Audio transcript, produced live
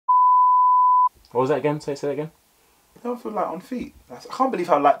What was that again? Say that again. They don't feel light on feet. I can't believe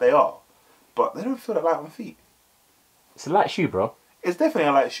how light they are, but they don't feel that light on feet. It's a light shoe, bro. It's definitely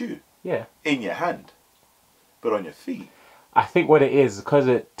a light shoe. Yeah. In your hand, but on your feet. I think what it is, because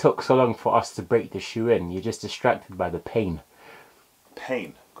it took so long for us to break the shoe in, you're just distracted by the pain.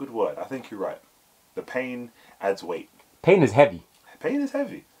 Pain. Good word. I think you're right. The pain adds weight. Pain is heavy. Pain is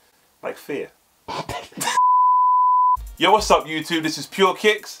heavy. Like fear. Yo, what's up YouTube? This is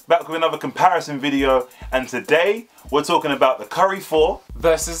PureKicks, back with another comparison video, and today we're talking about the Curry 4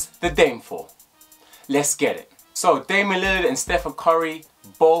 versus the Dame 4. Let's get it. So Damian Lillard and Stephen Curry,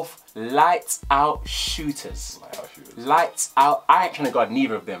 both lights out shooters. Lights out. I ain't trying to guard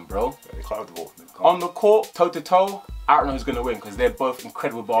neither of them, bro. Yeah, they can't have the ball. On the court, toe to toe, I don't know who's gonna win because they're both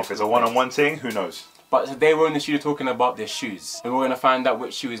incredible basketball. If it's a one-on-one thing, who knows? But today we're in the studio talking about their shoes, and we're gonna find out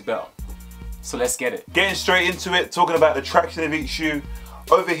which shoe is better. So let's get it. Getting straight into it, talking about the traction of each shoe.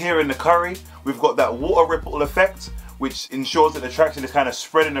 Over here in the Curry, we've got that water ripple effect, which ensures that the traction is kind of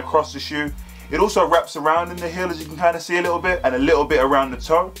spreading across the shoe. It also wraps around in the heel, as you can kind of see a little bit, and a little bit around the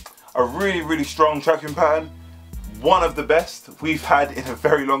toe. A really, really strong traction pattern. One of the best we've had in a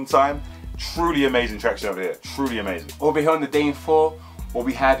very long time. Truly amazing traction over here, truly amazing. Over here on the Dame 4, what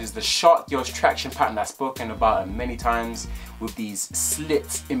we had is the Shark Girls traction pattern I've spoken about many times, with these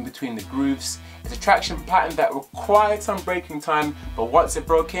slits in between the grooves. It's a traction pattern that required some breaking time, but once it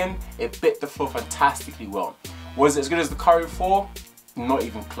broke in, it bit the floor fantastically well. Was it as good as the Curry 4? Not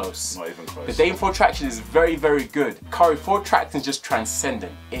even close. Not even close. The Dame 4 traction is very, very good. Curry 4 traction is just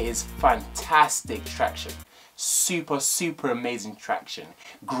transcendent. It is fantastic traction. Super, super amazing traction.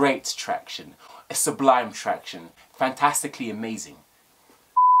 Great traction. A sublime traction. Fantastically amazing.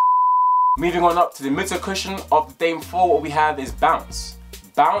 Moving on up to the midsole cushion of the Dame 4, what we have is bounce.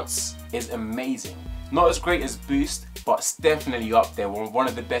 Bounce is amazing. Not as great as boost, but it's definitely up there. One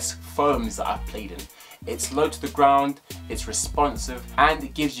of the best foams that I've played in. It's low to the ground, it's responsive, and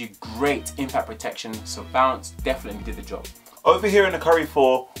it gives you great impact protection, so bounce definitely did the job. Over here in the Curry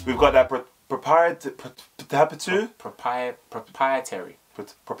 4, we've got that proprietary.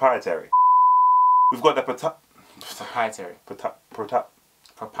 We've got the proprietary.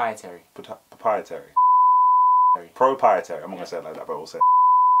 I'm not gonna say it like that, but we'll say it.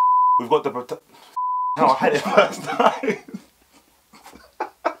 We've got the no, I had it first time.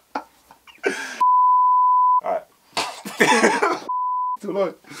 Alright. Too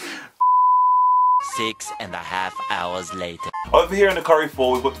long. 6.5 hours later. Over here in the Curry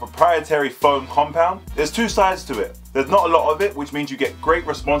 4, we've got the proprietary foam compound. There's two sides to it. There's not a lot of it, which means you get great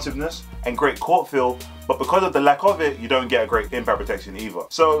responsiveness and great court feel, but because of the lack of it, you don't get a great impact protection either.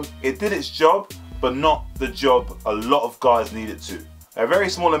 So it did its job, but not the job a lot of guards needed to. A very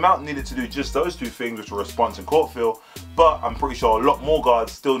small amount needed to do just those two things, which were response and court feel, but I'm pretty sure a lot more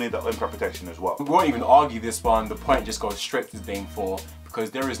guards still need that impact protection as well. We won't even argue this one, the point just goes straight to the Dame 4,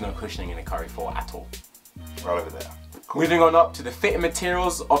 because there is no cushioning in the Curry 4 at all. Right over there. Cool. Moving on up to the fitting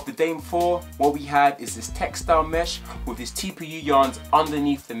materials of the Dame 4, what we had is this textile mesh with this TPU yarns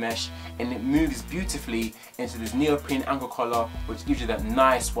underneath the mesh, and it moves beautifully into this neoprene ankle collar, which gives you that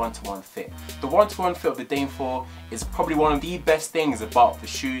nice one-to-one fit. The one-to-one fit of the Dame 4 is probably one of the best things about the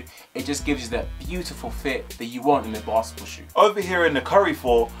shoe. It just gives you that beautiful fit that you want in a basketball shoe. Over here in the Curry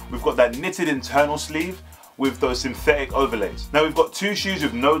 4, we've got that knitted internal sleeve with those synthetic overlays. Now we've got two shoes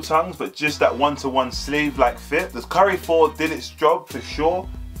with no tongues, but just that one-to-one sleeve-like fit. The Curry 4 did its job for sure.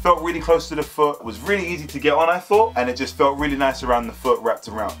 Felt really close to the foot, was really easy to get on, I thought, and it just felt really nice around the foot, wrapped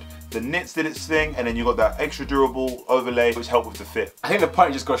around. The knits did its thing, and then you got that extra durable overlay, which helped with the fit. I think the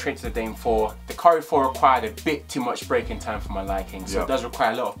point just goes straight to the Dame 4. The Curry 4 required a bit too much breaking time for my liking, so It does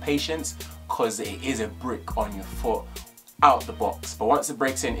require a lot of patience, because it is a brick on your foot out the box. But once it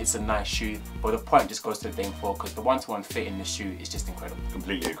breaks in, it's a nice shoe. But the point just goes to the Dame 4, because the one-to-one fit in this shoe is just incredible.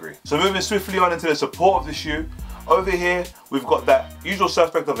 Completely agree. So moving swiftly on into the support of the shoe. Over here, we've got that usual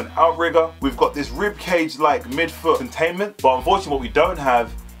suspect of an outrigger. We've got this rib cage like midfoot containment, but unfortunately what we don't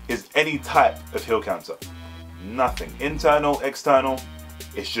have is any type of heel counter. Nothing. Internal, external,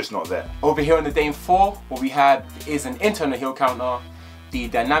 it's just not there. Over here on the Dame 4, what we have is an internal heel counter, the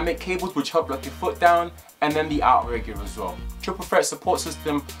dynamic cables which help lock your foot down, and then the outrigger as well. Triple threat support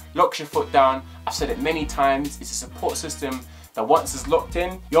system locks your foot down. I've said it many times, it's a support system that once it's locked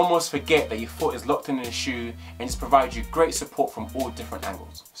in, you almost forget that your foot is locked in a shoe, and just provides you great support from all different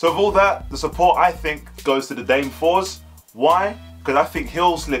angles. So of all that, the support I think goes to the Dame 4s. Why? Because I think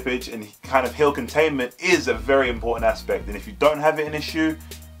heel slippage and kind of heel containment is a very important aspect, and if you don't have it in a shoe,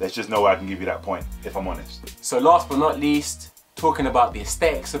 there's just no way I can give you that point, if I'm honest. So last but not least, talking about the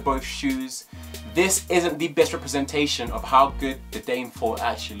aesthetics of both shoes. This isn't the best representation of how good the Dame 4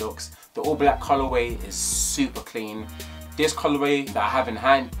 actually looks. The all black colorway is super clean. This colorway that I have in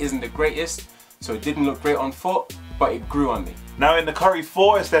hand isn't the greatest, so it didn't look great on foot, but it grew on me. Now in the Curry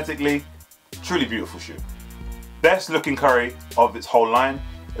 4 aesthetically, truly beautiful shoe. Best looking Curry of its whole line.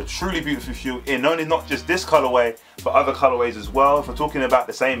 A truly beautiful shoe in only not just this colorway, but other colorways as well. If we're talking about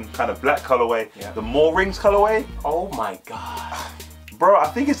the same kind of black colorway, the More Rings colorway. Oh my God. Bro, I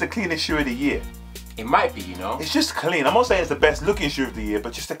think it's the cleanest shoe of the year. It might be, you know. It's just clean. I'm not saying it's the best looking shoe of the year,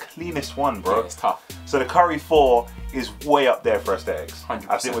 but just the cleanest one, bro. Yeah, it's tough. So the Curry 4 is way up there for aesthetics. 100%.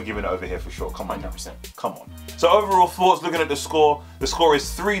 I think we're giving it over here for sure. Come on. 100%. Come on. So overall thoughts, looking at the score is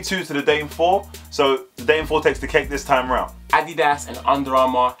 3-2 to the Dame 4. So the Dame 4 takes the cake this time round. ADIDAS and Under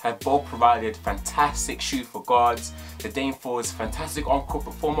Armour have both provided fantastic shoes for guards. The Dame 4 is a fantastic on-court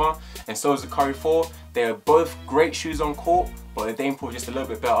performer, and so is the Curry 4. They are both great shoes on court, but the Dame 4 is just a little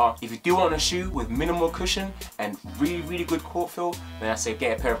bit better. If you do want a shoe with minimal cushion and really good court feel, then I say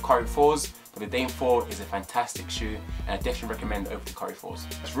get a pair of Curry 4s. But the Dame 4 is a fantastic shoe, and I definitely recommend over the Curry 4s.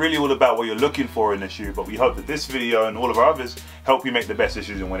 It's really all about what you're looking for in a shoe, but we hope that this video and all of our others help you make the best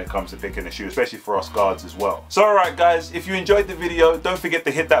decision when it comes to picking a shoe, especially for us guards as well. So alright guys, if you enjoyed the video, don't forget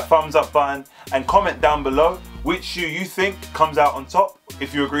to hit that thumbs up button and comment down below which shoe you think comes out on top,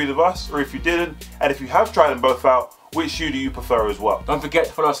 if you agreed with us or if you didn't, and if you have tried them both out, which shoe do you prefer as well? Don't forget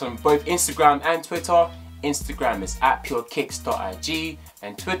to follow us on both Instagram and Twitter. Instagram is @PureKicks.ig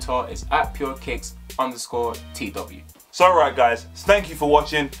and Twitter is @PureKicks_TW. So alright guys, thank you for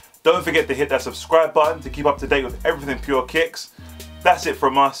watching. Don't forget to hit that subscribe button to keep up to date with everything Pure Kicks. That's it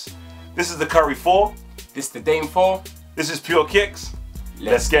from us. This is the Curry 4. This is the Dame 4. This is Pure Kicks.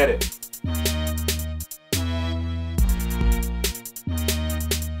 Let's get it.